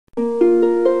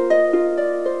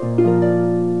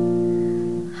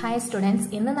Students,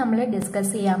 ഇന്ന് നമ്മൾ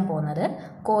discuss ചെയ്യാൻ പോകുന്നത്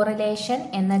കോറിലേഷൻ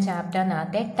എന്ന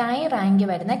ചാപ്റ്ററിനകത്തെ ടൈ റാങ്ക്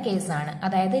വരുന്ന കേസാണ്.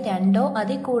 അതായത് രണ്ടോ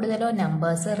അതിൽ കൂടുതലോ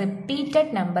നമ്പേഴ്സ്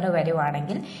റിപ്പീറ്റഡ് നമ്പർ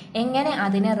വരുവാണെങ്കിൽ എങ്ങനെ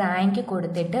അതിന് റാങ്ക്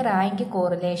കൊടുത്തിട്ട് റാങ്ക്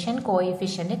കോറിലേഷൻ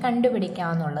കോയിഫിഷ്യന്റ്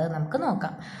കണ്ടുപിടിക്കാമെന്നുള്ളത് നമുക്ക്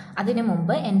നോക്കാം. അതിനു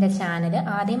മുമ്പ് എൻ്റെ ചാനൽ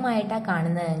ആദ്യമായിട്ടാണ്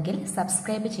കാണുന്നതെങ്കിൽ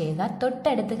സബ്സ്ക്രൈബ് ചെയ്യുക,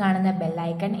 തൊട്ടടുത്ത് കാണുന്ന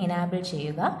ബെല്ലൈക്കൺ ഇനാബിൾ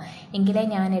ചെയ്യുക. എങ്കിലേ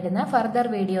ഞാനിടുന്ന ഫർദർ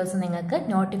വീഡിയോസ് നിങ്ങൾക്ക്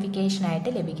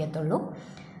നോട്ടിഫിക്കേഷനായിട്ട് ലഭിക്കത്തുള്ളൂ.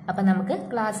 അപ്പം നമുക്ക്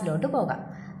ക്ലാസ്സിലോട്ട് പോകാം.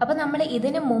 അപ്പോൾ നമ്മൾ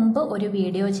ഇതിനു മുമ്പ് ഒരു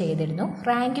വീഡിയോ ചെയ്തിരുന്നു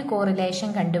റാങ്ക് കോറിലേഷൻ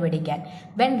കണ്ടുപിടിക്കാൻ.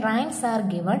 When ranks are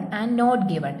given and not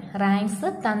given. Ranks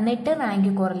തന്നിട്ട്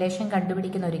റാങ്ക് കോറിലേഷൻ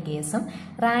കണ്ടുപിടിക്കുന്ന ഒരു കേസും,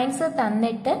 റാങ്ക്സ്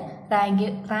തന്നിട്ട്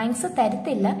റാങ്ക്സ്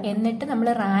തരത്തില്ല എന്നിട്ട് നമ്മൾ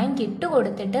റാങ്ക് ഇട്ട്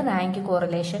കൊടുത്തിട്ട് റാങ്ക്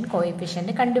കോറിലേഷൻ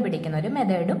കോയിഫിഷ്യന്റ് കണ്ടുപിടിക്കുന്ന ഒരു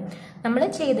മെത്തേഡും നമ്മൾ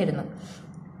ചെയ്തിരുന്നു.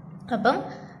 അപ്പം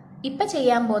ഇപ്പം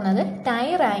ചെയ്യാൻ പോകുന്നത് ടൈ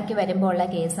റാങ്ക് വരുമ്പോൾ ഉള്ള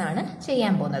കേസാണ്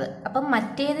ചെയ്യാൻ പോകുന്നത്. അപ്പം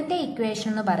മറ്റേതിൻ്റെ ഇക്വേഷൻ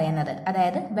എന്ന് പറയുന്നത്,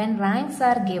 അതായത് when ranks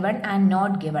are given and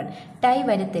not given, tie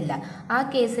വരത്തില്ല. ആ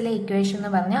കേസിലെ ഇക്വേഷൻ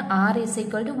എന്ന് പറഞ്ഞാൽ R =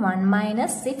 1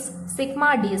 - 6 സിഗ്മ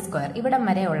d², ഇവിടം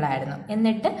വരെ ഉള്ളായിരുന്നു.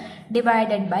 എന്നിട്ട്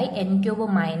ഡിവൈഡഡ് ബൈ n³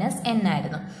 - n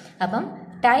ആയിരുന്നു. അപ്പം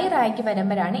ടൈ റാങ്ക്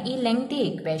വരുമ്പോഴാണ് ഈ ലെങ്തി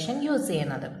ഇക്വേഷൻ യൂസ്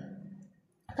ചെയ്യുന്നത്.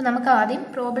 അപ്പം നമുക്ക് ആദ്യം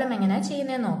പ്രോബ്ലം എങ്ങനെയാണ്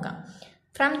ചെയ്യുന്നത് നോക്കാം.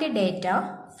 From the data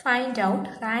find out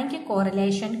rank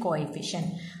correlation coefficient.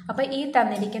 അപ്പോൾ ഈ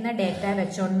തന്നിരിക്കുന്ന ഡേറ്റ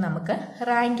വെച്ചുകൊണ്ട് നമുക്ക്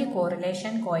റാങ്ക്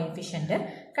കോറിലേഷൻ കോയിഫിഷ്യന്റ്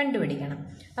കണ്ടുപിടിക്കണം.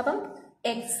 അപ്പം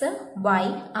X, Y,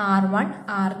 R1,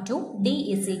 R2, D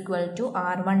 =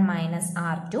 R1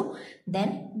 - R2, then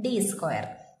d².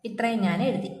 ഇത്രയും ഞാൻ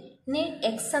എഴുതി. ഇനി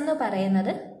എക്സ് എന്ന്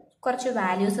പറയുന്നത് കുറച്ച്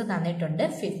വാല്യൂസ് തന്നിട്ടുണ്ട്.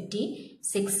 50,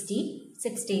 60,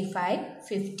 65,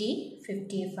 50,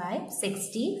 55,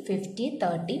 60, 50,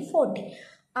 30, 40.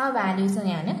 ആ വാല്യൂസ്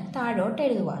ഞാൻ താഴോട്ട്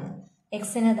എഴുതുവാണ്.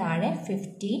 എക്സിന് താഴെ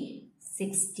 50,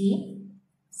 60,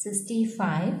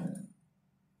 65,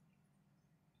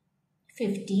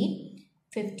 50,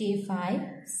 55,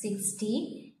 60,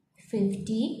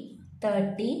 50,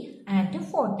 30 ആൻഡ്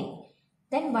 40.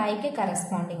 ദെൻ വൈക്ക്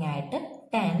കറസ്പോണ്ടിങ് ആയിട്ട്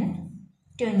 10,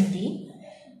 20,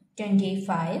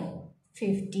 25,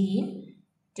 15,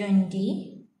 20,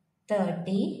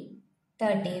 30,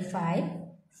 35,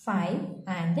 5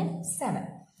 ആൻഡ് 7.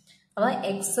 അപ്പോൾ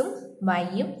എക്സും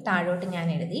വൈയും താഴോട്ട് ഞാൻ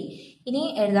എഴുതി. ഇനി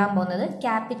എഴുതാൻ പോകുന്നത്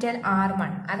ക്യാപിറ്റൽ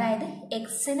R1, അതായത്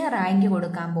എക്സിന് റാങ്ക്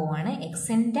കൊടുക്കാൻ പോവാണ്.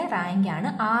 എക്സിൻ്റെ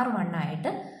റാങ്കാണ് R1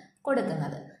 ആയിട്ട്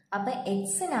കൊടുക്കുന്നത്. അപ്പം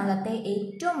എക്സിനകത്തെ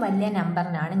ഏറ്റവും വലിയ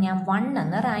നമ്പറിനാണ് ഞാൻ 1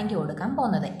 എന്ന് റാങ്ക് കൊടുക്കാൻ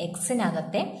പോകുന്നത്.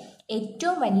 എക്സിനകത്തെ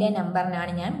ഏറ്റവും വലിയ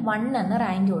നമ്പറിനാണ് ഞാൻ 1 എന്ന്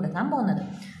റാങ്ക് കൊടുക്കാൻ പോകുന്നത്.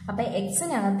 അപ്പം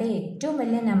എക്സിനകത്തെ ഏറ്റവും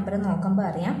വലിയ നമ്പർ നോക്കുമ്പോൾ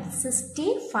അറിയാം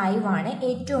 65 ആണ്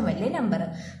ഏറ്റവും വലിയ നമ്പർ.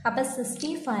 അപ്പം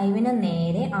 65ന്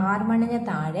നേരെ R1ന്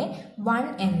താഴെ 1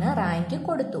 എന്ന് റാങ്ക്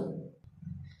കൊടുത്തു.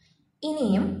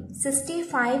 ഇനിയും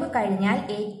 65 കഴിഞ്ഞാൽ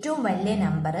ഏറ്റവും വലിയ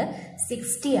നമ്പർ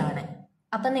 60 ആണ്.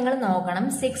 അപ്പം നിങ്ങൾ നോക്കണം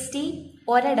 60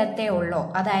 ഒരിടത്തേ ഉള്ളോ,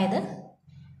 അതായത്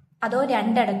അതോ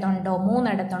രണ്ടിടത്തുണ്ടോ,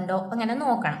 മൂന്നിടത്തുണ്ടോ, അങ്ങനെ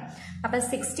നോക്കണം. അപ്പം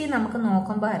 60 നമുക്ക്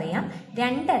നോക്കുമ്പോൾ അറിയാം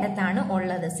രണ്ടിടത്താണ്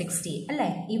ഉള്ളത് 60 അല്ലേ.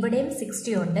 ഇവിടെയും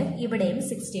 60 ഉണ്ട്, ഇവിടെയും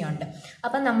 60 ഉണ്ട്.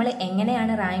 അപ്പം നമ്മൾ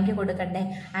എങ്ങനെയാണ് റാങ്ക്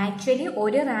കൊടുക്കേണ്ടത്? ആക്ച്വലി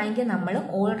ഒരു റാങ്ക് നമ്മൾ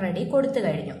ഓൾറെഡി കൊടുത്തു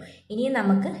കഴിഞ്ഞു. ഇനി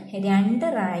നമുക്ക്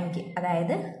 2 റാങ്ക്,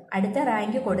 അതായത് അടുത്ത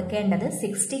റാങ്ക് കൊടുക്കേണ്ടത്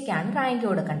 60ക്കാണ് റാങ്ക്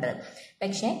കൊടുക്കേണ്ടത്.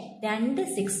 പക്ഷേ 2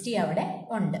 60 അവിടെ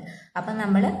ഉണ്ട്. അപ്പം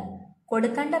നമ്മൾ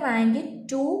കൊടുക്കേണ്ട റാങ്ക്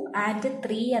 2 ആൻഡ്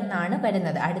 3 എന്നാണ്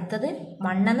വരുന്നത്. അടുത്തത്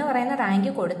 1 എന്ന് പറയുന്ന റാങ്ക്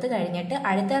കൊടുത്തു കഴിഞ്ഞിട്ട്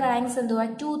അടുത്ത റാങ്ക്സ് എന്തുവാ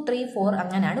 2, 3, 4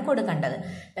 അങ്ങനെയാണ് കൊടുക്കേണ്ടത്.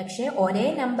 പക്ഷേ ഒരേ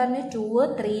നമ്പറിന് 2,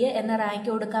 3 എന്ന റാങ്ക്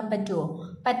കൊടുക്കാൻ പറ്റുമോ?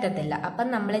 പറ്റത്തില്ല. അപ്പം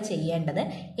നമ്മൾ ചെയ്യേണ്ടത്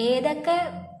ഏതൊക്കെ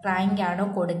റാങ്ക് ആണോ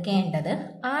കൊടുക്കേണ്ടത്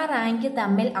ആ റാങ്ക്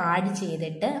തമ്മിൽ ആഡ്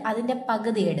ചെയ്തിട്ട് അതിൻ്റെ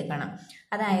പകുതി എടുക്കണം.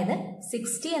 അതായത്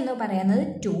 60 എന്ന് പറയുന്നത്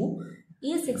 2,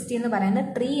 ഈ 60 എന്ന് പറയുന്നത്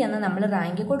 3 എന്ന് നമ്മൾ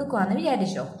റാങ്ക് കൊടുക്കുകയെന്ന്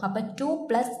വിചാരിച്ചോ. അപ്പം 2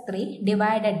 + 3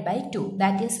 divided by 2,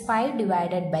 that is 5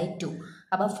 divided by 2.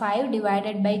 അപ്പം 5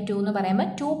 ഡിവൈഡഡ് ബൈ 2 എന്ന് പറയുമ്പോൾ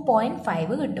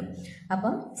 2.5 കിട്ടും.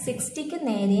 അപ്പം 60ക്ക്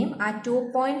നേരെയും ആ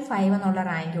 2.5 എന്നുള്ള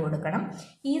റാങ്ക് കൊടുക്കണം.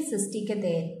 ഈ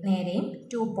 60ക്ക് നേരെയും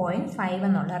 2.5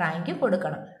 എന്നുള്ള റാങ്ക്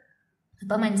കൊടുക്കണം.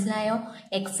 അപ്പം മനസ്സിലായോ?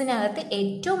 എക്സിനകത്ത്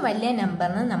ഏറ്റവും വലിയ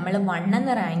നമ്പറിന് നമ്മൾ 1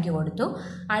 എന്ന് റാങ്ക് കൊടുത്തു.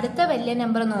 അടുത്ത വലിയ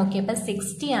നമ്പർ നോക്കിയപ്പോൾ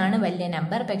 60 ആണ് വലിയ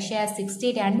നമ്പർ. പക്ഷേ ആ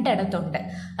 60 രണ്ടിടത്തുണ്ട്.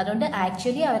 അതുകൊണ്ട്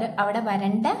ആക്ച്വലി അവിടെ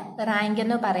വരേണ്ട റാങ്ക്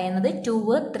എന്ന് പറയുന്നത്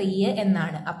 2, 3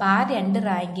 എന്നാണ്. അപ്പം ആ 2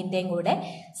 റാങ്കിൻ്റെയും കൂടെ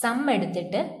സം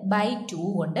എടുത്തിട്ട് ബൈ 2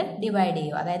 കൊണ്ട് ഡിവൈഡ്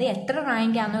ചെയ്യുക. അതായത് എത്ര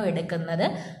റാങ്ക് ആണോ എടുക്കുന്നത്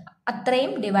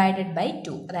അത്രയും ഡിവൈഡഡ് ബൈ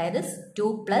 2, അതായത് 2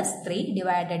 + 3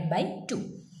 ഡിവൈഡഡ് ബൈ 2.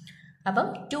 അപ്പം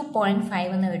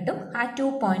 2.5 എന്ന് കിട്ടും. ആ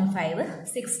 2.5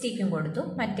 60ക്കും കൊടുത്തു,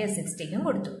 മറ്റേ 60ക്കും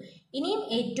കൊടുത്തു. ഇനിയും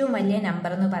ഏറ്റവും വലിയ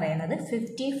നമ്പർ എന്ന് പറയുന്നത്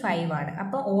 55 ആണ്.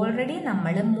 അപ്പോൾ ഓൾറെഡി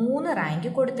നമ്മൾ 3 റാങ്ക്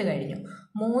കൊടുത്തു കഴിഞ്ഞു.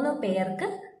 3 പേർക്ക്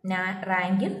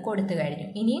റാങ്ക് കൊടുത്തു കഴിഞ്ഞു.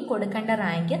 ഇനിയും കൊടുക്കേണ്ട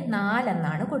റാങ്ക് 4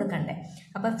 എന്നാണ് കൊടുക്കേണ്ടത്.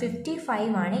 അപ്പോൾ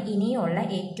 55 ആണ് ഇനിയുള്ള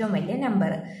ഏറ്റവും വലിയ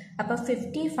നമ്പർ. അപ്പോൾ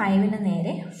 55ന്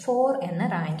നേരെ 4 എന്ന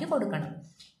റാങ്ക് കൊടുക്കണം.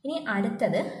 ഇനി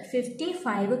അടുത്തത്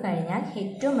 55 കഴിഞ്ഞാൽ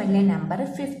ഏറ്റവും വലിയ നമ്പർ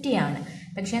 50 ആണ്.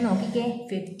 പക്ഷേ നോക്കിക്കേ,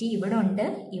 50 ഇവിടെ ഉണ്ട്,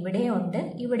 ഇവിടെയുണ്ട്,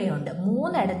 ഇവിടെയുണ്ട്.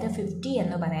 3 ഇടത്ത് 50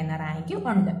 എന്ന് പറയുന്ന റാങ്ക്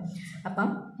ഉണ്ട്. അപ്പം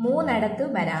 3 ഇടത്ത്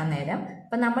വരാൻ നേരം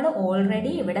അപ്പം നമ്മൾ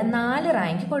ഓൾറെഡി ഇവിടെ 4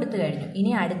 റാങ്ക് കൊടുത്തു കഴിഞ്ഞു.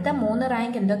 ഇനി അടുത്ത 3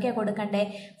 റാങ്ക് എന്തൊക്കെയാണ് കൊടുക്കണ്ടേ?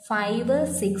 5,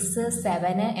 6,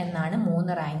 7 എന്നാണ്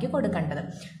 3 റാങ്ക് കൊടുക്കേണ്ടത്.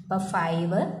 അപ്പം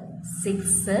 5,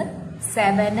 6,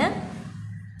 7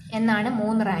 എന്നാണ്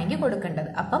 3 റാങ്ക്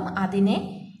കൊടുക്കേണ്ടത്. അപ്പം അതിനെ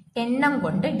എണ്ണം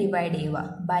കൊണ്ട് ഡിവൈഡ് ചെയ്യുക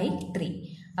ബൈ 3.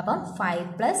 അപ്പം 5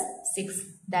 + 6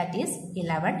 that is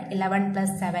 11. 11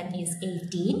 + 7 is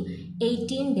 18.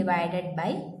 18 divided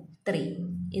by 3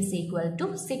 is equal to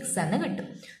 6 എന്ന് കിട്ടും.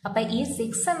 അപ്പം ഈ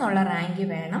 6 എന്നുള്ള റാങ്ക്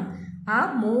വേണം ആ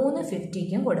 3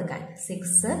 50ക്കും കൊടുക്കാൻ.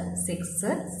 6,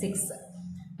 6, 6.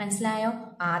 മനസ്സിലായോ?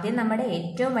 ആദ്യം നമ്മുടെ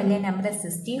ഏറ്റവും വലിയ നമ്പർ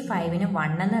 65ന്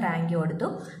 1 എന്ന് റാങ്ക് കൊടുത്തു.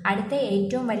 അടുത്ത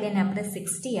ഏറ്റവും വലിയ നമ്പർ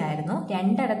 60 ആയിരുന്നു,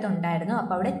 2 ഇടത്തുണ്ടായിരുന്നു.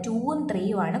 അപ്പോൾ അവിടെ 2ഉം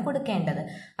 3ഉം ആണ് കൊടുക്കേണ്ടത്.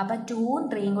 അപ്പോൾ 2ഉം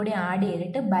 3ഉം കൂടി ആഡ്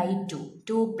ചെയ്തിട്ട് by 2.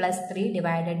 2 + 3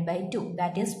 divided by 2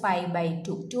 that is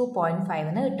 5/2. 2.5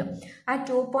 എന്ന് കിട്ടും. ആ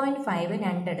 2.5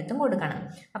 രണ്ടിടത്തും കൊടുക്കണം.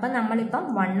 അപ്പം നമ്മളിപ്പം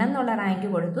 1 എന്നുള്ള റാങ്ക്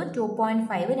കൊടുത്തു,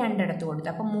 2.5 രണ്ടിടത്ത് കൊടുത്തു.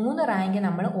 അപ്പം 3 റാങ്ക്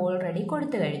നമ്മൾ ഓൾറെഡി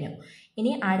കൊടുത്തു കഴിഞ്ഞു.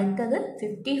 ഇനി അടുത്തത്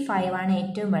 55 ആണ്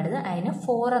ഏറ്റവും വലുത്, അതിന്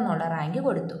 4 എന്നുള്ള റാങ്ക്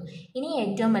കൊടുത്തു. ഇനി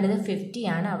ഏറ്റവും വലുത് 50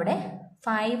 ആണ്, അവിടെ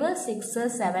 5, 6,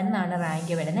 7 എന്നാണ്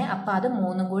റാങ്ക് വരുന്നത്. അപ്പോൾ അത്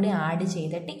 3ഉം കൂടി ആഡ്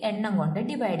ചെയ്തിട്ട് എണ്ണം കൊണ്ട്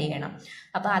ഡിവൈഡ് ചെയ്യണം.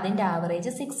 അപ്പോൾ അതിൻ്റെ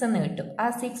ആവറേജ് 6 എന്ന് കിട്ടും. ആ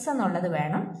 6 എന്നുള്ളത്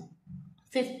വേണം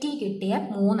 50 കിട്ടിയ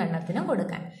 3 എണ്ണത്തിനും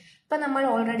കൊടുക്കാൻ. ഇപ്പം നമ്മൾ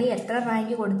ഓൾറെഡി എത്ര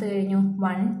റാങ്ക് കൊടുത്തു കഴിഞ്ഞു?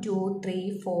 1, 2, 3,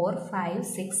 4, 5,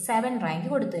 6, 7 റാങ്ക്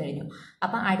കൊടുത്തു കഴിഞ്ഞു.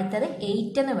 അപ്പം അടുത്തത്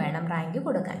 8 എന്ന് വേണം റാങ്ക്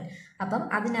കൊടുക്കാൻ. അപ്പം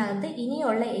അതിനകത്ത്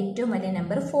ഇനിയുള്ള ഏറ്റവും വലിയ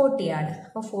നമ്പർ 40 ആണ്.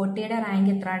 അപ്പോൾ 40യുടെ റാങ്ക്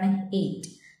എത്രയാണ്?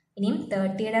 8. ഇനിയും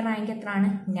 30യുടെ റാങ്ക് എത്രയാണ്?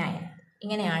 9.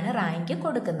 ഇങ്ങനെയാണ് റാങ്ക്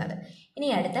കൊടുക്കുന്നത്. ഇനി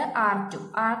അടുത്ത് R2.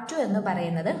 R2 എന്ന്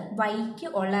പറയുന്നത് വൈക്ക്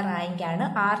ഉള്ള റാങ്കാണ്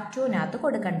R2വിനകത്ത്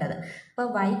കൊടുക്കേണ്ടത്. അപ്പോൾ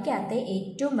വൈക്കകത്തെ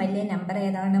ഏറ്റവും വലിയ നമ്പർ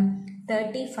ഏതാണ്?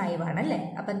 35 ആണല്ലേ.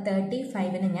 അപ്പം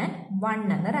 35ന് ഞാൻ 1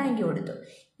 എന്ന് റാങ്ക് കൊടുത്തു.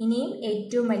 ഇനിയും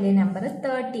ഏറ്റവും വലിയ നമ്പർ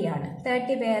 30 ആണ്.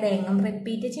 30 വേറെ എങ്ങും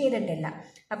റിപ്പീറ്റ് ചെയ്തിട്ടില്ല.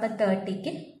 അപ്പം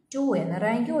 30ക്ക് 2 എന്ന്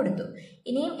റാങ്ക് കൊടുത്തു.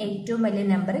 ഇനിയും ഏറ്റവും വലിയ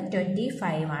നമ്പർ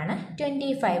 25 ആണ്.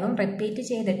 25ഉം റിപ്പീറ്റ്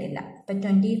ചെയ്തിട്ടില്ല. അപ്പം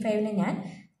 25ന് ഞാൻ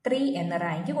 3 എന്ന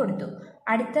റാങ്ക് കൊടുത്തു.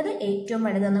 അടുത്തത് ഏറ്റവും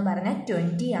വലുതെന്ന് പറഞ്ഞാൽ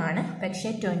 20 ആണ്. പക്ഷേ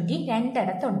 20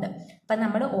 രണ്ടിടത്തുണ്ട്. അപ്പം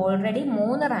നമ്മൾ ഓൾറെഡി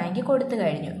 3 റാങ്ക് കൊടുത്തു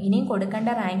കഴിഞ്ഞു. ഇനിയും കൊടുക്കേണ്ട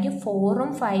റാങ്ക്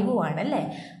 4ഉം 5ഉം ആണല്ലേ.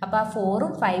 അപ്പം ആ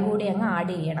 4ഉം 5ഉം കൂടി അങ്ങ്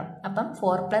ആഡ് ചെയ്യണം. അപ്പം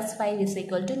 4 + 5 =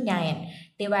 9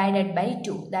 ഡിവൈഡഡ് ബൈ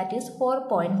 2 ദാറ്റ് ഈസ്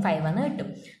 4.5 എന്ന് കിട്ടും.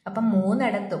 അപ്പം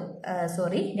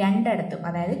രണ്ടിടത്തും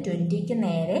അതായത് 20ക്ക്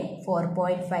നേരെ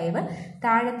 4.5,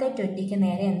 താഴത്തെ 20ക്ക്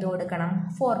നേരെ എന്ത് കൊടുക്കണം?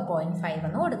 4.5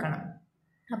 എന്ന് കൊടുക്കണം.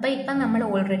 അപ്പോൾ ഇപ്പം നമ്മൾ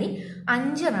ഓൾറെഡി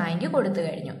 5 റാങ്ക് കൊടുത്തു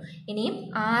കഴിഞ്ഞു. ഇനിയും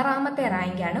 6ാമത്തെ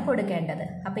റാങ്കാണ് കൊടുക്കേണ്ടത്.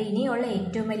 അപ്പോൾ ഇനിയുള്ള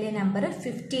ഏറ്റവും വലിയ നമ്പർ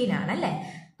 15 ആണല്ലേ.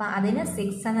 അപ്പം അതിന്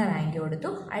 6 എന്ന റാങ്ക് കൊടുത്തു.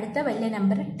 അടുത്ത വലിയ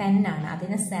നമ്പർ 10 ആണ്,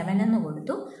 അതിന് 7 എന്ന്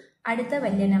കൊടുത്തു. അടുത്ത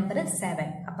വലിയ നമ്പർ 7,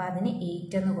 അപ്പോൾ അതിന്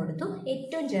 8 എന്ന് കൊടുത്തു.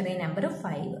 ഏറ്റവും ചെറിയ നമ്പർ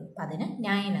 5, അപ്പം അതിന്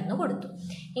 9 എന്ന് കൊടുത്തു.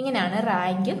 ഇങ്ങനെയാണ്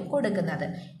റാങ്ക് കൊടുക്കുന്നത്.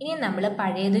 ഇനി നമ്മൾ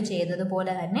പഴയത്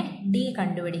ചെയ്തതുപോലെ തന്നെ D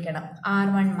കണ്ടുപിടിക്കണം.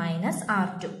 R1 -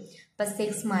 R2. അപ്പോൾ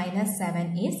 6 - 7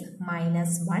 is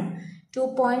 -1.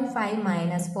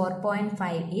 2.5 -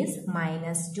 4.5 is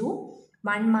 -2.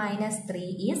 1 - 3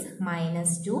 is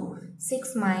 -2. 6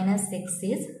 - 6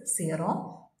 is 0.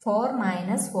 4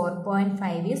 -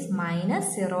 4.5 is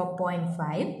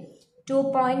 -0.5.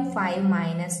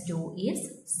 2.5 - 2 is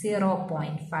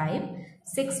 0.5.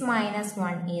 6 -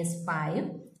 1 is 5.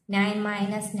 9 -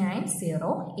 9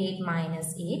 0. 8 -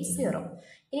 8 0.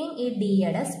 ഇനി ഈ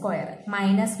ഡിയുടെ square.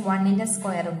 -1ന്റെ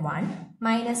square 1.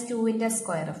 -2ന്റെ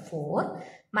square 4.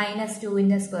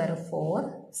 -2ന്റെ square 4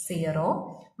 0.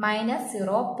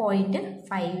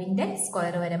 -0.5ന്റെ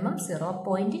square വരുമ്പം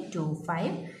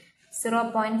 0.25.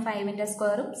 0.5ന്റെ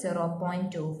സ്ക്വയറും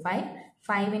 0.25.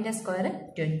 5ന്റെ സ്ക്വയർ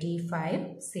 25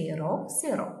 0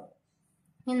 0.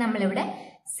 ഇനി നമ്മളിവിടെ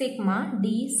സിഗ്മ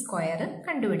ഡി സ്ക്വയർ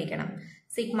കണ്ടുപിടിക്കണം.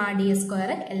 സിഗ്മ ഡി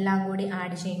സ്ക്വയർ എല്ലാം കൂടി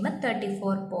ആഡ് ചെയ്യുമ്പോൾ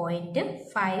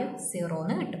 34.50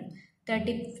 എന്ന് കിട്ടും.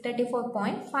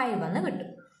 34.5 എന്ന് കിട്ടും.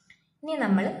 ഇനി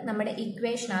നമ്മൾ നമ്മുടെ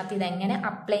ഇക്വേഷനകത്ത് ഇതെങ്ങനെ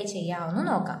അപ്ലൈ ചെയ്യാമെന്ന്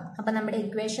നോക്കാം. അപ്പം നമ്മുടെ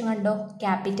ഇക്വേഷൻ കണ്ടോ?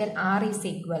 Capital R is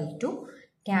equal to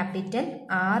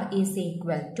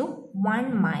 1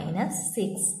 -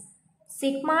 6.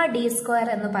 Sigma D square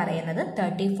എന്ന് പറയുന്നത്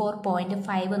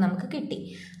 34.5 നമുക്ക് കിട്ടി.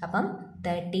 അപ്പം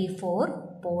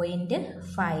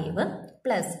 34.5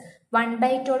 പ്ലസ്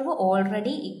 1/12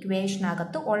 ഓൾറെഡി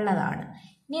ഇക്വേഷനകത്ത് ഉള്ളതാണ്.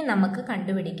 ഇനി നമുക്ക്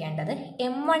കണ്ടുപിടിക്കേണ്ടത്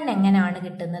M1 എങ്ങനെയാണ്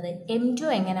കിട്ടുന്നത്, M2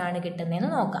 എങ്ങനെയാണ്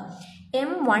കിട്ടുന്നതെന്ന് നോക്കാം.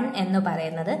 M1 എന്ന്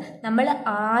പറയുന്നത് നമ്മൾ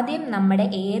ആദ്യം നമ്മുടെ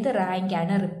ഏത്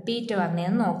റാങ്കാണ് റിപ്പീറ്റ്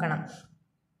വന്നതെന്ന് നോക്കണം.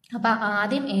 അപ്പം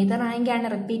ആദ്യം ഏത് റാങ്കാണ്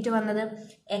റിപ്പീറ്റ് വന്നത്,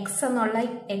 എക്സ്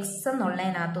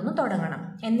എന്നുള്ളതിനകത്തുനിന്ന് തുടങ്ങണം,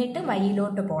 എന്നിട്ട്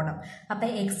വൈയിലോട്ട് പോകണം. അപ്പം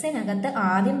എക്സിനകത്ത്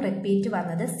ആദ്യം റിപ്പീറ്റ്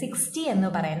വന്നത് 60 എന്ന്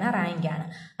പറയുന്ന റാങ്കാണ്.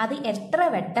 അത് എത്ര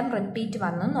വട്ടം റിപ്പീറ്റ്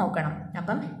വന്നു നോക്കണം.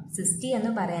 അപ്പം 60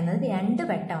 എന്ന് പറയുന്നത് 2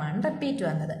 വട്ടമാണ് റിപ്പീറ്റ്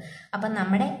വന്നത്. അപ്പം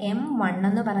നമ്മുടെ M1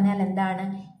 എന്ന് പറഞ്ഞാൽ എന്താണ്,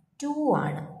 2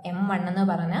 ആണ്. M1 എന്ന്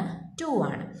പറഞ്ഞാൽ 2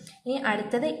 ആണ്. ഇനി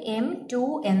അടുത്തത് M2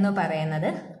 എന്ന് പറയുന്നത്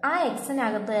ആ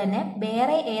എക്സിനകത്ത് തന്നെ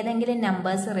വേറെ ഏതെങ്കിലും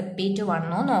നമ്പേഴ്സ് റിപ്പീറ്റ്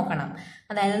വന്നോ നോക്കണം.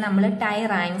 അതായത് നമ്മൾ ടൈ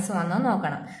റാങ്ക്സ് വന്നോ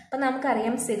നോക്കണം. അപ്പം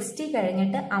നമുക്കറിയാം 60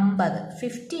 കഴിഞ്ഞിട്ട്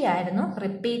 50 ആയിരുന്നു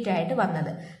റിപ്പീറ്റ് ആയിട്ട്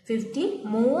വന്നത്. 50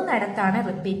 3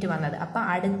 റിപ്പീറ്റ് വന്നത്. അപ്പം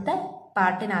അടുത്ത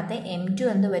പാർട്ടിനകത്ത് M2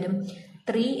 എന്ത് വരും,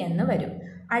 3 എന്ന് വരും.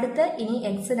 അടുത്ത് ഇനി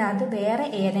എക്സിനകത്ത് വേറെ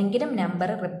ഏതെങ്കിലും നമ്പർ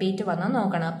റിപ്പീറ്റ് വന്നോ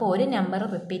നോക്കണം. അപ്പോൾ ഒരു നമ്പർ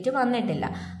റിപ്പീറ്റ് വന്നിട്ടില്ല.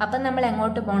 അപ്പം നമ്മൾ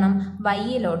എങ്ങോട്ട് പോകണം,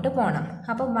 വൈയിലോട്ട് പോകണം.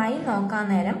 അപ്പം വൈ നോക്കാൻ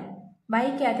നേരം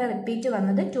വൈക്കകത്ത് റിപ്പീറ്റ്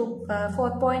വന്നത്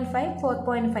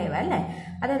 4.5 അല്ലേ.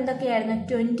 അതെന്തൊക്കെയായിരുന്നു,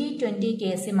 20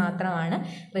 കേസിൽ മാത്രമാണ്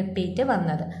റിപ്പീറ്റ്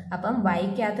വന്നത്. അപ്പം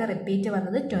വൈക്കകത്ത് റിപ്പീറ്റ്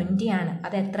വന്നത് 20 ആണ്.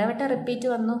 അത് എത്ര വട്ടം റിപ്പീറ്റ്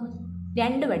വന്നു,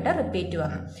 2 വട്ടം റിപ്പീറ്റ്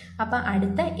വന്നു. അപ്പം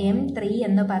അടുത്ത M3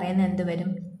 എന്ന് പറയുന്നത് എന്ത്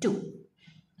വരും, 2.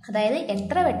 അതായത്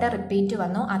എത്ര വട്ടം റിപ്പീറ്റ്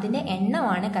വന്നോ അതിൻ്റെ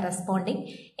എണ്ണമാണ് കറസ്പോണ്ടിങ്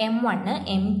M1,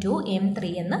 M2, M3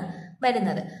 എന്ന്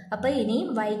വരുന്നത്. അപ്പോൾ ഇനിയും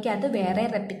വൈക്കകത്ത് വേറെ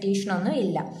റെപ്പിറ്റേഷനൊന്നും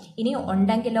ഇല്ല. ഇനി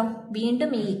ഉണ്ടെങ്കിലോ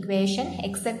വീണ്ടും ഈ ഇക്വേഷൻ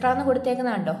എക്സെട്ര എന്ന്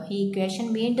കൊടുത്തേക്കുന്നുണ്ടോ, ഈ ഇക്വേഷൻ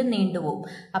വീണ്ടും നീണ്ടുപോകും.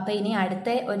 അപ്പോൾ ഇനി അടുത്ത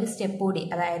ഒരു സ്റ്റെപ്പ് കൂടി,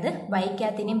 അതായത്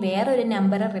വൈക്കകത്ത് ഇനി വേറൊരു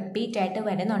നമ്പർ റിപ്പീറ്റ് ആയിട്ട്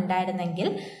വരുന്നുണ്ടായിരുന്നെങ്കിൽ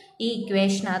ഈ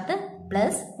ഇക്വേഷനകത്ത്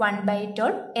പ്ലസ്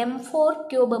 1/12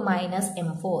 M4³ മൈനസ്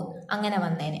M4 അങ്ങനെ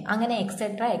വന്നേനെ. അങ്ങനെ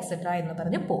എക്സെട്ര എന്ന്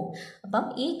പറഞ്ഞ് പോകും. അപ്പം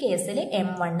ഈ കേസിൽ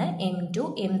M1, M2,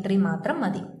 M3 മാത്രം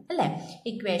മതി അല്ലേ.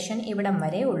 ഇക്വേഷൻ ഇവിടം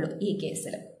വരെ ഉള്ളൂ ഈ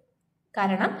കേസിൽ.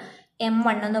 കാരണം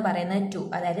M1 എന്ന് പറയുന്നത് 2,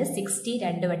 അതായത് 60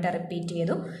 2 വട്ടം റിപ്പീറ്റ്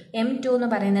ചെയ്തു. M2 എന്ന്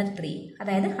പറയുന്നത് 3,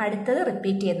 അതായത് അടുത്തത്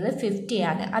റിപ്പീറ്റ് ചെയ്തത് 50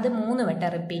 ആണ്. അത് 3 വട്ടം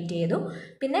റിപ്പീറ്റ് ചെയ്തു.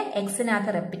 പിന്നെ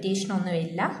എക്സിനകത്ത് റെപ്പിറ്റേഷൻ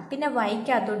ഒന്നുമില്ല. പിന്നെ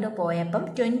വൈക്കകത്തോട്ട് പോയപ്പം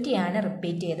 20 ആണ്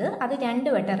റിപ്പീറ്റ് ചെയ്തത്. അത് 2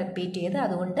 വട്ടം റിപ്പീറ്റ് ചെയ്ത്,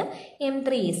 അതുകൊണ്ട്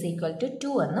M3 =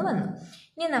 2 എന്ന് വന്നു.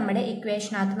 ഇനി നമ്മുടെ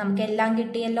ഇക്വേഷനകത്ത് നമുക്ക് എല്ലാം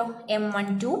കിട്ടിയല്ലോ. M1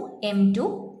 2, M2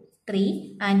 3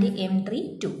 ആൻഡ് M3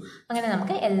 2, അങ്ങനെ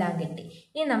നമുക്ക് എല്ലാം കിട്ടി.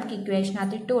 ഇനി നമുക്ക്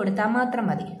ഇക്വേഷനകത്ത് ഇട്ട് കൊടുത്താൽ മാത്രം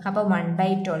മതി. അപ്പോൾ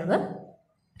 1/12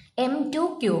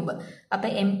 M2³. അപ്പോൾ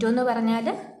M2 എന്ന് പറഞ്ഞാൽ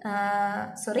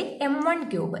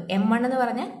M1³ M1 എന്ന്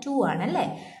പറഞ്ഞാൽ 2 ആണല്ലേ.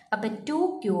 അപ്പോൾ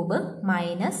 2³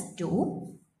 minus 2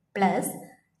 plus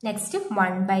next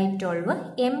 1/12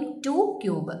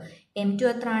 M2³ M2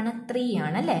 എത്രയാണ്, 3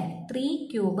 ആണല്ലേ.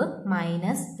 3³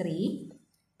 മൈനസ് 3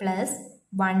 പ്ലസ്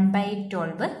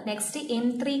 1/12 നെക്സ്റ്റ്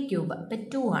M3³ അപ്പം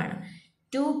 2 ആണ്.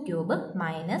 2³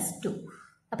 മൈനസ് 2.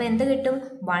 അപ്പം എന്ത് കിട്ടും,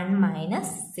 1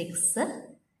 മൈനസ് 6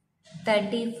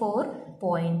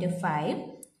 34.5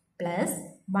 പ്ലസ്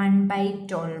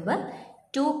 1/12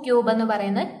 2³ എന്ന്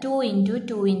പറയുന്നത് 2 ×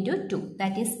 2 × 2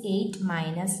 ദാറ്റ് ഈസ് 8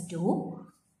 മൈനസ് 2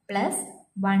 പ്ലസ്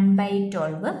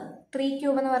 1/12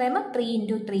 3³ എന്ന് പറയുമ്പോൾ 3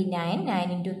 × 3 9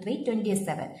 9 × 3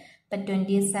 27. അപ്പം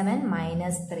 27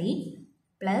 മൈനസ് 3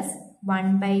 പ്ലസ്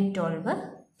 1/12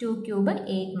 2³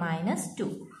 8 മൈനസ് 2.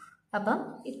 അപ്പം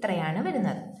ഇത്രയാണ്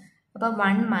വരുന്നത്. അപ്പം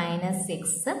 1 minus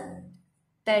 6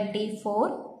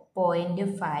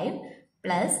 34.5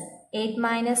 plus 8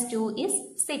 minus 2 is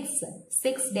 6.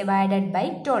 6 divided by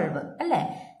 12 അല്ലേ.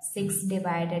 6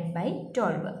 divided by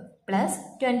 12 plus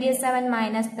 27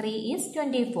 minus 3 is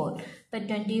 24. അപ്പം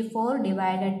 24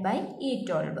 ഡിവൈഡഡ് ബൈ ഈ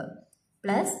 12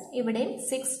 പ്ലസ് ഇവിടെ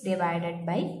 6 divided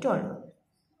by 12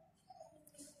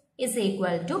 is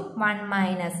equal to 1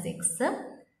 minus 6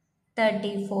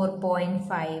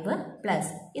 34.5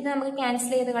 plus ഇത് നമുക്ക്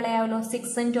ക്യാൻസൽ ചെയ്ത് കളയാമല്ലോ.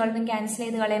 6ഉം 12ഉം ക്യാൻസൽ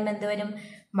ചെയ്ത് കളയുമ്പോൾ എന്ത് വരും,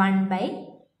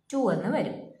 1/2 എന്ന്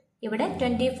വരും. ഇവിടെ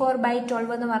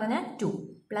 24/12 എന്ന് പറഞ്ഞാൽ 2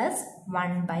 plus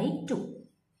 1/2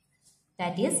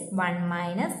 that is 1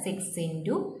 minus 6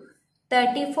 into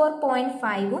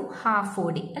 34.5ഉം half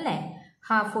കൂടി അല്ലേ.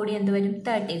 ഹാഫ് കൂടി എന്ത് വരും,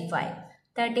 35.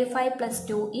 35 plus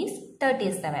 2 is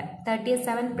 37.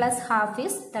 37 plus half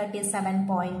is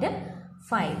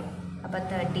 37.5. അപ്പോൾ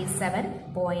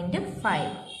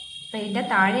 37.5. അപ്പോൾ ഇതിൻ്റെ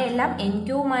താഴെയെല്ലാം n³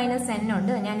 മൈനസ് n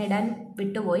ഉണ്ട്, ഞാൻ ഇടാൻ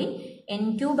വിട്ടുപോയി.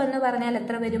 n³ എന്ന് പറഞ്ഞാൽ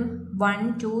എത്ര വരും, 1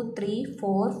 2 3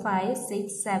 4 5 6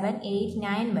 7 8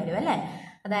 9 വരും അല്ലേ.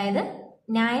 അതായത്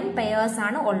 9 പെയേഴ്സ്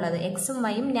ആണ് ഉള്ളത്. എക്സും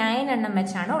വൈയും 9 എണ്ണം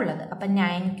വെച്ചാണ് ഉള്ളത്. അപ്പം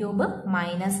 9³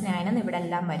 മൈനസ് 9 എന്ന് ഇവിടെ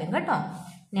എല്ലാം വരും കേട്ടോ.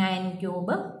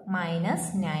 9³ minus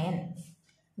 9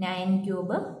 9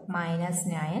 cube minus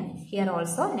 9. Here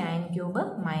also 9 cube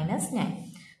minus 9.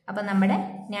 അപ്പോൾ നമ്മുടെ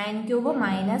 9 cube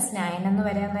minus 9 എന്ന്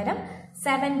പറയാൻ നേരം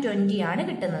 720 ആണ്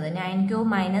കിട്ടുന്നത്. 9 cube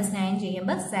minus 9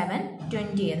 ചെയ്യുമ്പോൾ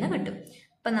 720 എന്ന് കിട്ടും.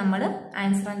 അപ്പോൾ നമ്മൾ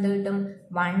ആൻസർ എന്ത് കിട്ടും?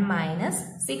 1 minus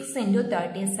 6 into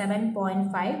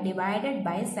 37.5 divided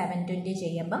by 720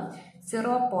 ചെയ്യുമ്പോൾ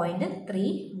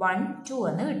 0.312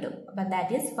 എന്ന് കിട്ടും. അപ്പോൾ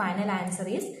that is final answer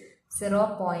is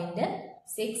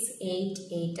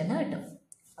 0.688 എന്ന് കിട്ടും.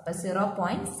 അപ്പോൾ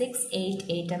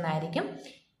 0.688 എന്നായിരിക്കും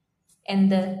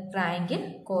എന്ത് റാങ്ക്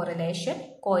കോറിലേഷൻ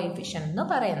കോഎഫിഷ്യന്റ് എന്ന്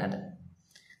പറയുന്നത്.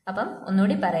 അപ്പം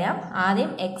ഒന്നുകൂടി പറയാം.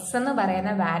 ആദ്യം എക്സ് എന്ന്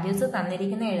പറയുന്ന വാല്യൂസ്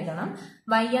തന്നിരിക്കുന്ന എഴുതണം,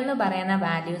 വൈ എന്ന് പറയുന്ന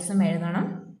വാല്യൂസും എഴുതണം.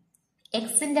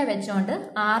 എക്സിന്റെ വെച്ചോണ്ട്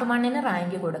R1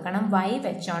 റാങ്ക് കൊടുക്കണം, വൈ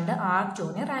വെച്ചോണ്ട് R2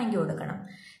 റാങ്ക് കൊടുക്കണം.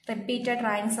 റിപ്പീറ്റഡ്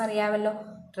റാങ്ക്സ് അറിയാമല്ലോ.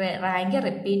 റാങ്ക്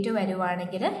റിപ്പീറ്റ്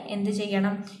വരുവാണെങ്കിൽ എന്ത്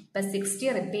ചെയ്യണം? ഇപ്പം 60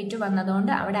 റിപ്പീറ്റ്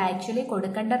വന്നതുകൊണ്ട് അവിടെ ആക്ച്വലി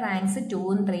കൊടുക്കേണ്ട റാങ്ക്സ്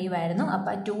 2ഉം 3ഉം ആയിരുന്നു.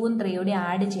 അപ്പം 2ഉം 3ഉം കൂടി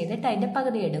ആഡ് ചെയ്തിട്ട് അതിൻ്റെ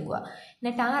പകുതി എടുക്കുക.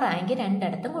 എന്നിട്ട് ആ റാങ്ക്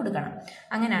രണ്ടിടത്തും കൊടുക്കണം.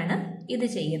 അങ്ങനെയാണ് ഇത്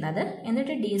ചെയ്യുന്നത്.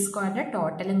 എന്നിട്ട് ഡി സ്ക്വയറിൻ്റെ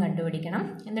ടോട്ടലും കണ്ടുപിടിക്കണം.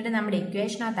 എന്നിട്ട് നമ്മുടെ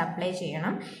ഇക്വേഷനകത്ത് അപ്ലൈ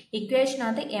ചെയ്യണം.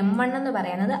 ഇക്വേഷനകത്ത് M1 എന്ന്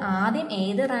പറയുന്നത് ആദ്യം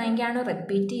ഏത് റാങ്കാണ്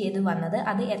റിപ്പീറ്റ് ചെയ്ത് വന്നത്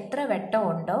അത് എത്ര വട്ടം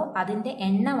ഉണ്ടോ അതിൻ്റെ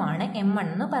എണ്ണമാണ് M1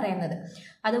 എന്ന് പറയുന്നത്.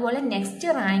 അതുപോലെ നെക്സ്റ്റ്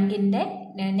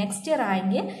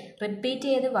റാങ്ക് റിപ്പീറ്റ്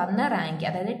ചെയ്ത് വന്ന റാങ്ക്,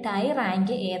 അതായത് ടൈ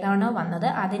റാങ്ക് ഏതാണോ വന്നത്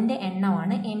അതിൻ്റെ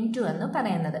എണ്ണമാണ് N2 എന്ന്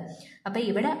പറയുന്നത്. അപ്പോൾ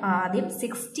ഇവിടെ ആദ്യം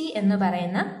 60 എന്ന്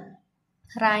പറയുന്ന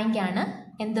റാങ്കാണ്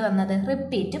എന്ത് വന്നത്?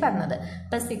 റിപ്പീറ്റ് വന്നത്.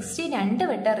 അപ്പോൾ 60 2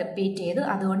 വട്ടം റിപ്പീറ്റ് ചെയ്തു,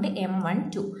 അതുകൊണ്ട് M1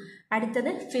 2.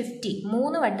 അടുത്തത് 50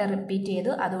 3 വട്ടം റിപ്പീറ്റ്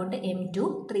ചെയ്തു, അതുകൊണ്ട് M2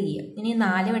 3. ഇനി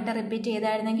 4 വട്ടം റിപ്പീറ്റ്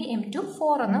ചെയ്തായിരുന്നെങ്കിൽ M2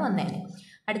 4 എന്ന് വന്നേനെ.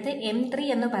 അടുത്ത് M3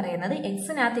 എന്ന് പറയുന്നത്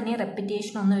എക്സിനകത്ത് ഇനി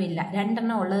റെപ്പിറ്റേഷൻ ഒന്നുമില്ല,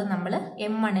 രണ്ടെണ്ണം ഉള്ളത് നമ്മൾ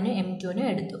M1 M2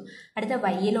 എടുത്തു. അടുത്ത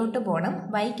വൈയിലോട്ട് പോകണം.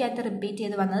 വൈക്കകത്ത് റിപ്പീറ്റ്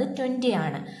ചെയ്ത് വന്നത് 20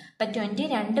 ആണ്. അപ്പം 20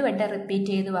 2 വട്ടം റിപ്പീറ്റ്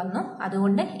ചെയ്ത് വന്നു,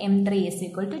 അതുകൊണ്ട് M3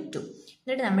 = 2.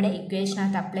 എന്നിട്ട് നമ്മുടെ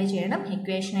ഇക്വേഷനകത്ത് അപ്ലൈ ചെയ്യണം.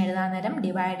 ഇക്വേഷൻ എഴുതാൻ നേരം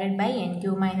ഡിവൈഡഡ് ബൈ n³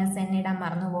 - n ഇടാൻ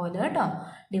മറന്നുപോലെ കേട്ടോ.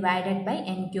 Divided by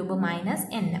n³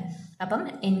 - n. അപ്പം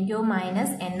n³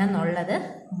 - n എന്നുള്ളത്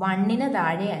 1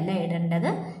 താഴെ അല്ല ഇടേണ്ടത്,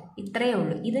 ഇത്രയേ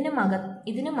ഉള്ളൂ. ഇതിന്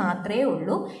മാത്രമേ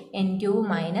ഉള്ളൂ n³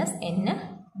 - n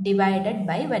ഡിവൈഡഡ്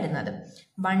ബൈ വരുന്നത്.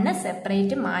 1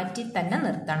 സെപ്പറേറ്റ് മാറ്റി തന്നെ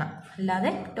നിർത്തണം,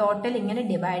 അല്ലാതെ ടോട്ടൽ ഇങ്ങനെ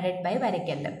ഡിവൈഡഡ് ബൈ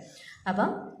വരയ്ക്കല്ല. അപ്പം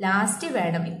ലാസ്റ്റ്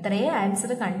വേണം ഇത്രയേ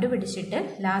ആൻസർ കണ്ടുപിടിച്ചിട്ട്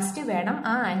ലാസ്റ്റ് വേണം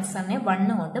ആ ആൻസറിനെ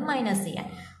 1 കൊണ്ട് മൈനസ് ചെയ്യാൻ.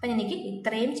 അപ്പം എനിക്ക്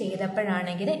ഇത്രയും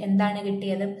ചെയ്തപ്പോഴാണെങ്കിൽ എന്താണ്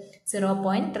കിട്ടിയത്?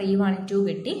 0.312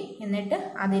 കിട്ടി. എന്നിട്ട്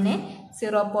അതിനെ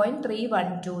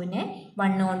 0.312നെ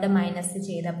 1 കൊണ്ട് മൈനസ്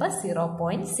ചെയ്തപ്പോൾ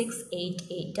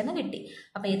 0.688 എന്ന് കിട്ടി.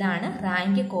 അപ്പോൾ ഇതാണ്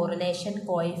rank correlation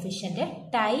coefficient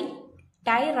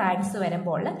tie ranks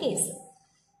വരുമ്പോൾ ഉള്ള കേസ്.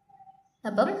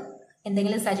 അപ്പം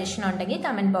എന്തെങ്കിലും സജഷൻ ഉണ്ടെങ്കിൽ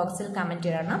കമൻറ്റ് ബോക്സിൽ കമൻറ്റ്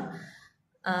ഇടണം.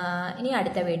 ഇനി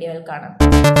അടുത്ത വീഡിയോയിൽ കാണാം.